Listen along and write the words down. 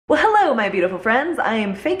Hello, my beautiful friends. I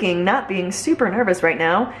am faking not being super nervous right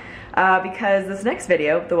now because this next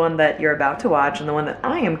video, the one that you're about to watch and the one that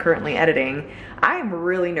I am currently editing, I am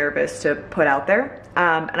really nervous to put out there.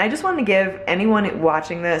 And I just wanted to give anyone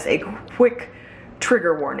watching this a quick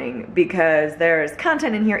trigger warning because there's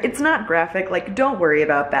content in here. It's not graphic, like don't worry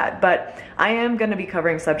about that, but I am going to be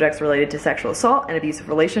covering subjects related to sexual assault and abusive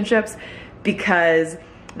relationships because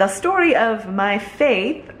the story of my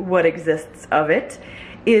faith, what exists of it,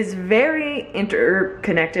 is very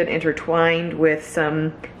interconnected, intertwined with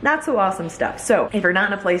some not so awesome stuff. So if you're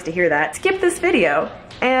not in a place to hear that, skip this video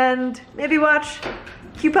and maybe watch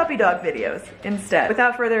cute puppy dog videos instead.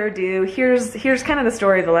 Without further ado, here's kind of the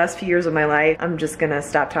story of the last few years of my life. I'm just gonna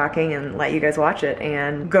stop talking and let you guys watch it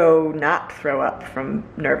and go not throw up from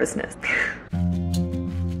nervousness.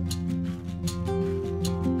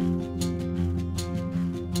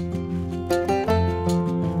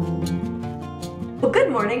 Well,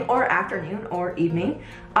 good morning or afternoon or evening.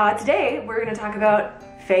 Today we're gonna talk about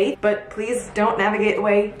faith, but please don't navigate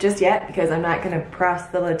away just yet because I'm not gonna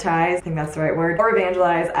proselytize, I think that's the right word, or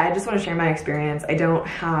evangelize. I just wanna share my experience. I don't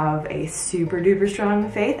have a super duper strong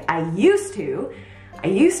faith. I used to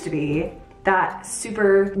be that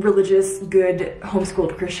super religious, good,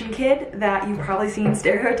 homeschooled Christian kid that you've probably seen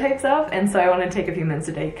stereotypes of, and so I want to take a few minutes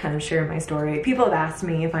today to kind of share my story. People have asked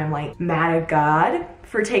me if I'm like mad at God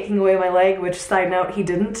for taking away my leg, which, side note, he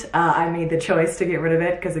didn't. I made the choice to get rid of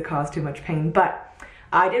it because it caused too much pain, but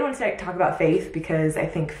I did want to talk about faith because I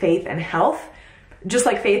think faith and health, just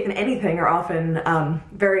like faith and anything, are often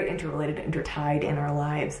very interrelated, intertied in our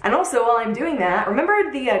lives. And also, while I'm doing that,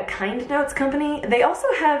 remember the Kind Notes company? They also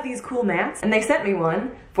have these cool mats, and they sent me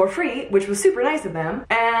one for free, which was super nice of them.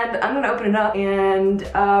 And I'm gonna open it up and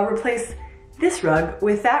replace this rug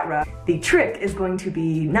with that rug. The trick is going to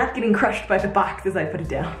be not getting crushed by the box as I put it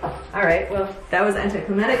down. All right, well, that was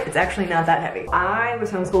anticlimactic. It's actually not that heavy. I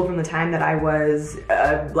was homeschooled from the time that I was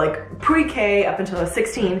like pre-K up until I was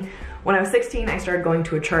 16. When I was 16, I started going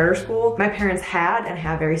to a charter school. My parents had and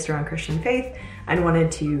have very strong Christian faith and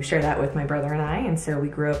wanted to share that with my brother and I, and so we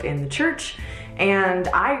grew up in the church, and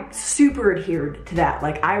I super adhered to that.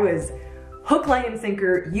 Like, I was hook, line, and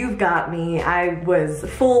sinker, you've got me. I was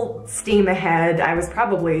full steam ahead. I was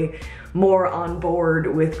probably more on board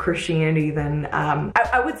with Christianity than,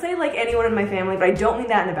 I would say like anyone in my family, but I don't mean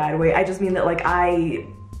that in a bad way. I just mean that like I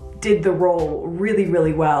did the role really,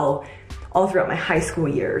 really well all throughout my high school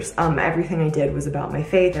years. Everything I did was about my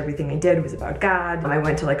faith. Everything I did was about God. I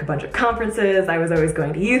went to like a bunch of conferences. I was always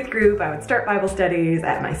going to youth group. I would start Bible studies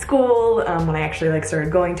at my school when I actually like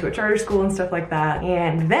started going to a charter school and stuff like that.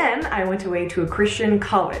 And then I went away to a Christian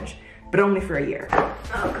college, but only for a year. Oh,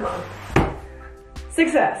 come on.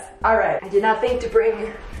 Success. All right. I did not think to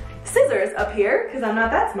bring scissors up here because I'm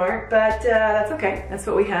not that smart, but that's okay. That's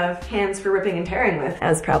what we have hands for ripping and tearing with.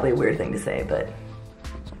 That's probably a weird thing to say, but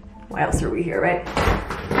why else are we here, right?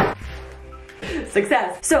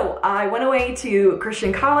 Success. So I went away to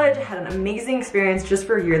Christian college, had an amazing experience just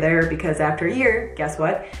for a year there because after a year, guess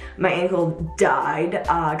what? My ankle died,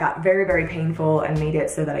 got very, very painful and made it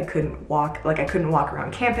so that I couldn't walk, like I couldn't walk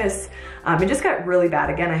around campus. It just got really bad.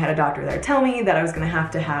 Again, I had a doctor there tell me that I was gonna have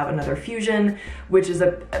to have another fusion, which is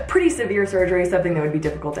a pretty severe surgery, something that would be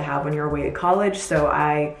difficult to have when you're away at college. So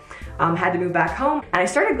I had to move back home, and I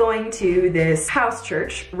started going to this house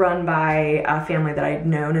church run by a family that I'd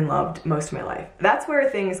known and loved most of my life. That's where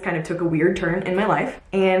things kind of took a weird turn in my life,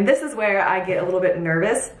 and this is where I get a little bit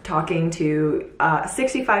nervous talking to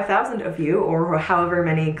 65,000 of you, or however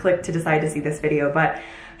many clicked to decide to see this video, but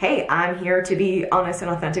hey, I'm here to be honest and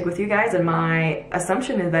authentic with you guys, and my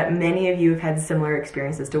assumption is that many of you have had similar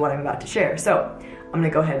experiences to what I'm about to share, so I'm gonna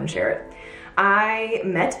go ahead and share it. I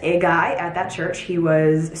met a guy at that church. He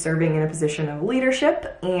was serving in a position of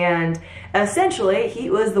leadership, and essentially he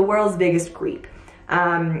was the world's biggest creep.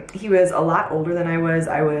 He was a lot older than I was.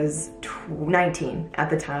 I was 19 at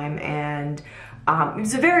the time, and he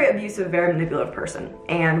was a very abusive, very manipulative person.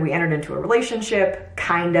 And we entered into a relationship,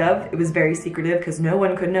 kind of. It was very secretive because no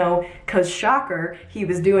one could know, because shocker, he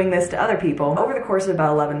was doing this to other people. Over the course of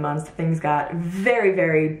about 11 months, things got very,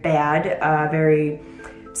 very bad, very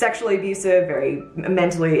sexually abusive, very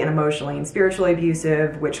mentally and emotionally and spiritually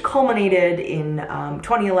abusive, which culminated in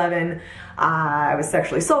 2011. I was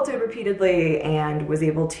sexually assaulted repeatedly and was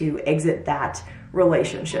able to exit that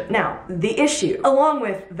relationship. Now, the issue, along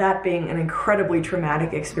with that being an incredibly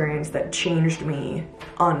traumatic experience that changed me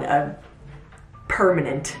on a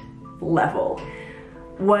permanent level,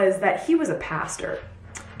 was that he was a pastor.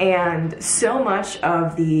 And so much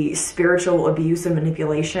of the spiritual abuse and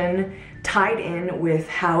manipulation tied in with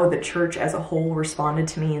how the church as a whole responded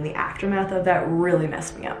to me in the aftermath of that really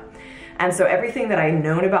messed me up. And so everything that I'd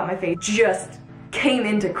known about my faith just came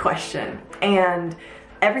into question. And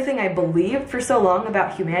everything I believed for so long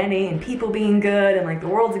about humanity and people being good and like the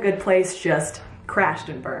world's a good place just crashed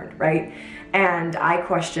and burned, right? And I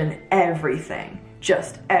questioned everything,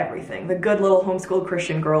 just everything. The good little homeschool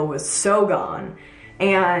Christian girl was so gone.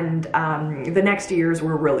 And the next years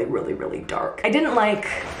were really, really, really dark. I didn't like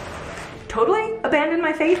totally abandon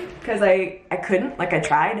my faith because I couldn't, like I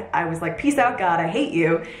tried. I was like, peace out, God, I hate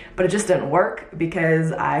you. But it just didn't work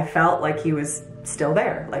because I felt like he was still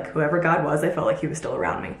there. Like whoever God was, I felt like he was still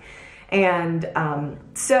around me. And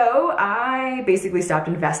so I basically stopped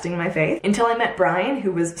investing in my faith until I met Brian,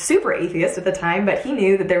 who was super atheist at the time, but he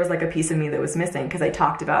knew that there was like a piece of me that was missing because I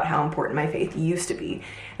talked about how important my faith used to be.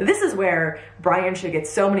 This is where Brian should get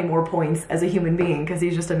so many more points as a human being because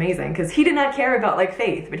he's just amazing, because he did not care about like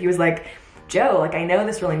faith, but he was like, Joe, like I know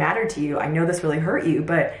this really mattered to you. I know this really hurt you,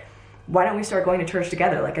 but why don't we start going to church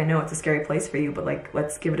together? Like, I know it's a scary place for you, but like,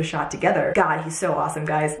 let's give it a shot together. God, he's so awesome,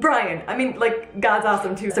 guys. Brian, I mean, like, God's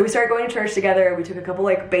awesome too. So we started going to church together. We took a couple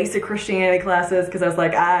like basic Christianity classes because I was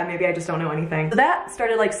like, maybe I just don't know anything. So that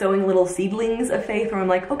started like sowing little seedlings of faith where I'm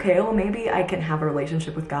like, okay, well maybe I can have a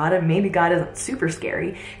relationship with God and maybe God isn't super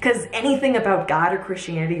scary, because anything about God or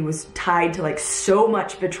Christianity was tied to like so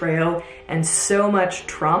much betrayal and so much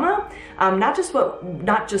trauma. Not just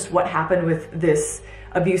what happened with this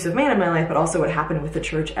abusive man in my life, but also what happened with the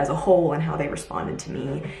church as a whole and how they responded to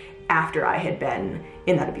me after I had been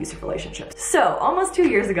in that abusive relationship. So almost 2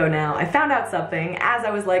 years ago now, I found out something as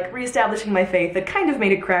I was like reestablishing my faith that kind of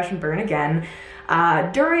made it crash and burn again.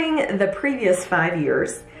 During the previous 5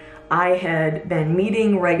 years, I had been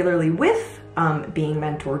meeting regularly with, being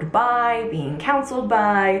mentored by, being counseled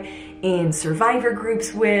by, in survivor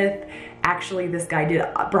groups with. Actually, this guy did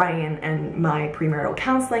Brian and my premarital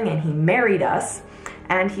counseling, and he married us.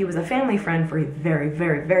 And he was a family friend for a very,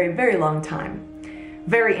 very, very, very long time.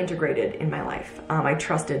 Very integrated in my life. I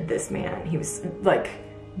trusted this man. He was like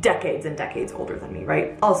decades and decades older than me,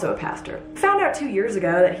 right? Also a pastor. Found out 2 years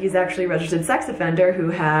ago that he's actually a registered sex offender who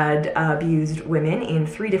had abused women in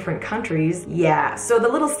 3 different countries. Yeah, so the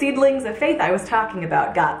little seedlings of faith I was talking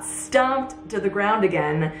about got stomped to the ground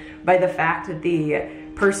again by the fact that the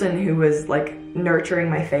person who was like nurturing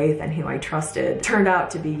my faith and who I trusted turned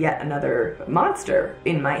out to be yet another monster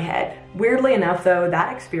in my head. Weirdly enough though,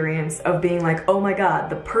 that experience of being like, oh my God,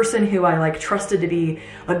 the person who I like trusted to be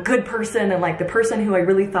a good person and like the person who I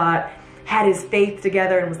really thought had his faith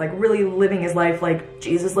together and was like really living his life like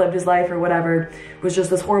Jesus lived his life or whatever, was just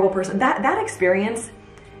this horrible person. That experience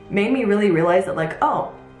made me really realize that like,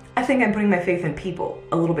 oh, I think I'm putting my faith in people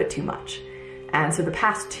a little bit too much. And so the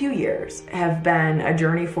past 2 years have been a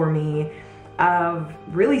journey for me of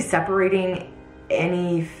really separating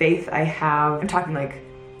any faith I have, I'm talking like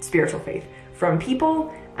spiritual faith, from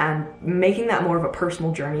people, and making that more of a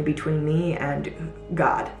personal journey between me and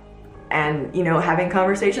God. And, you know, having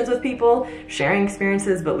conversations with people, sharing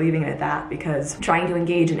experiences, but leaving it at that, because trying to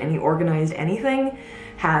engage in any organized anything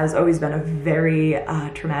has always been a very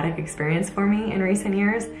traumatic experience for me in recent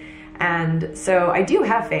years. And so I do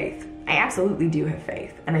have faith. I absolutely do have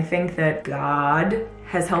faith. And I think that God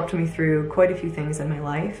has helped me through quite a few things in my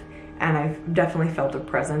life. And I've definitely felt a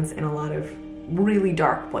presence in a lot of really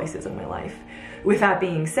dark places in my life. With that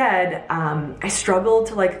being said, I struggle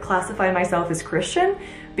to like classify myself as Christian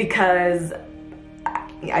because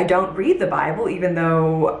I don't read the Bible, even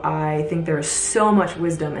though I think there is so much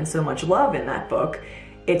wisdom and so much love in that book.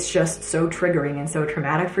 It's just so triggering and so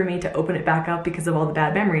traumatic for me to open it back up because of all the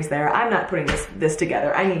bad memories there. I'm not putting this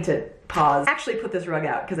together. I need to pause. Actually put this rug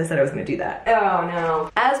out because I said I was gonna do that. Oh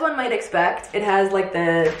no. As one might expect, it has like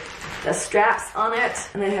the straps on it,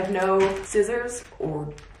 and I have no scissors,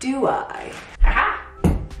 or do I? Aha!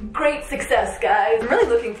 Great success, guys. I'm really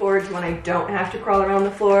looking forward to when I don't have to crawl around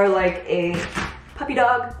the floor like a puppy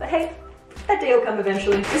dog, but hey, that day will come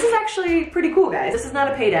eventually. This is actually pretty cool, guys. This is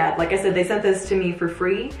not a paid ad. Like I said, they sent this to me for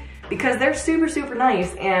free because they're super, super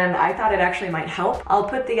nice, and I thought it actually might help. I'll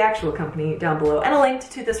put the actual company down below and a link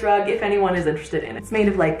to this rug if anyone is interested in it. It's made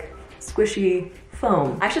of like squishy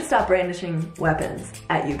foam. I should stop brandishing weapons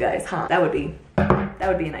at you guys, huh? That would be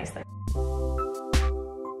a nice thing.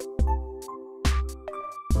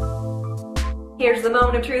 Here's the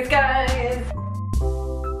moment of truth, guys.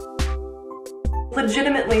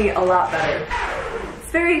 Legitimately a lot better.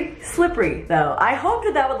 It's very slippery though. I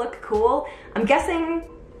hoped that would look cool. I'm guessing,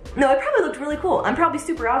 no, it probably looked really cool. I'm probably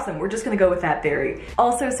super awesome. We're just gonna go with that theory.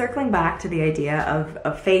 Also, circling back to the idea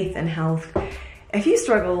of faith and health, if you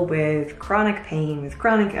struggle with chronic pain, with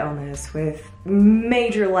chronic illness, with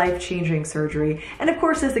major life-changing surgery, and of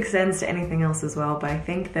course this extends to anything else as well, but I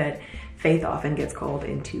think that faith often gets called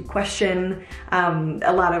into question.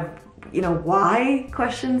 A lot of, why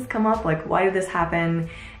questions come up, like why did this happen?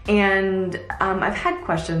 And I've had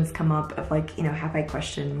questions come up of like, have I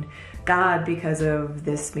questioned God because of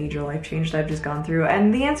this major life change that I've just gone through?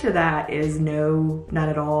 And the answer to that is no, not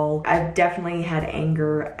at all. I've definitely had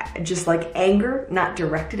anger, just like anger, not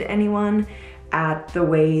directed at anyone, at the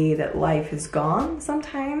way that life has gone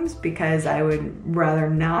sometimes, because I would rather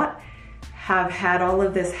not have had all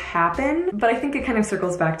of this happen. But I think it kind of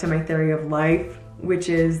circles back to my theory of life, which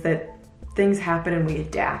is that things happen and we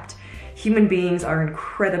adapt. Human beings are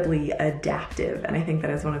incredibly adaptive, and I think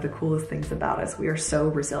that is one of the coolest things about us. We are so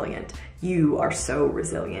resilient. You are so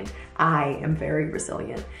resilient. I am very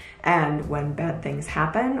resilient. And when bad things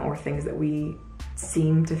happen, or things that we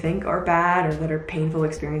seem to think are bad or that are painful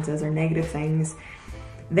experiences or negative things,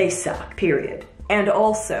 they suck, period. And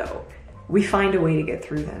also, we find a way to get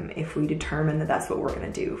through them if we determine that that's what we're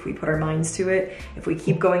gonna do. If we put our minds to it, if we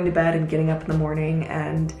keep going to bed and getting up in the morning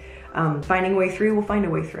and finding a way through, we'll find a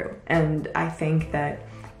way through. And I think that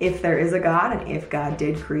if there is a God, and if God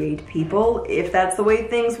did create people, if that's the way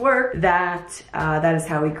things work, that is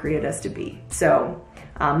how he created us to be. So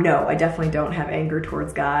no, I definitely don't have anger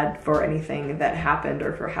towards God for anything that happened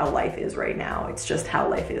or for how life is right now. It's just how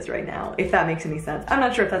life is right now, if that makes any sense. I'm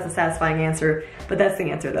not sure if that's a satisfying answer, but that's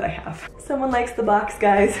the answer that I have. Someone likes the box,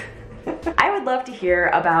 guys. I would love to hear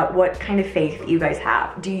about what kind of faith you guys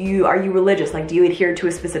have. Are you religious? Like, do you adhere to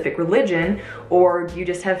a specific religion, or do you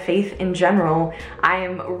just have faith in general? I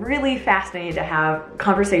am really fascinated to have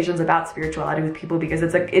conversations about spirituality with people, because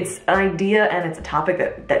it's an idea and it's a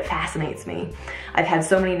topic that fascinates me. I've had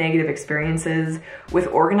so many negative experiences with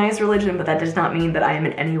organized religion, but that does not mean that I am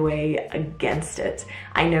in any way against it.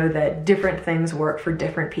 I know that different things work for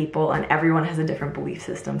different people, and everyone has a different belief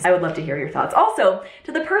system. I would love to hear your thoughts. Also,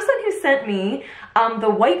 to the person who sent me the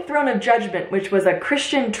White Throne of Judgment, which was a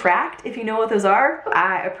Christian tract, if you know what those are,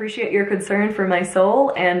 I appreciate your concern for my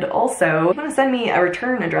soul. And also, if you want to send me a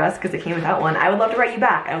return address, because it came without one, I would love to write you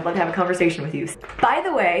back. I would love to have a conversation with you. By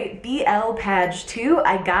the way, BL Page 2,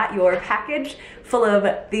 I got your package full of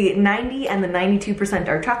the 90 and the 92%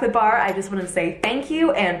 dark chocolate bar. I just wanted to say thank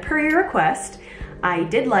you, and per your request, I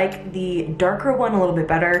did like the darker one a little bit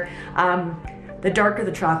better. The darker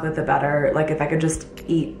the chocolate, the better. Like, if I could just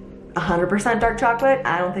eat 100% dark chocolate,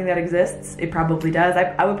 I don't think that exists. It probably does.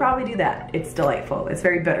 I would probably do that. It's delightful. It's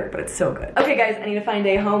very bitter, but it's so good. Okay guys, I need to find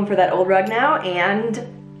a home for that old rug now,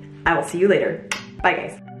 and I will see you later. Bye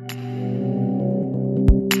guys.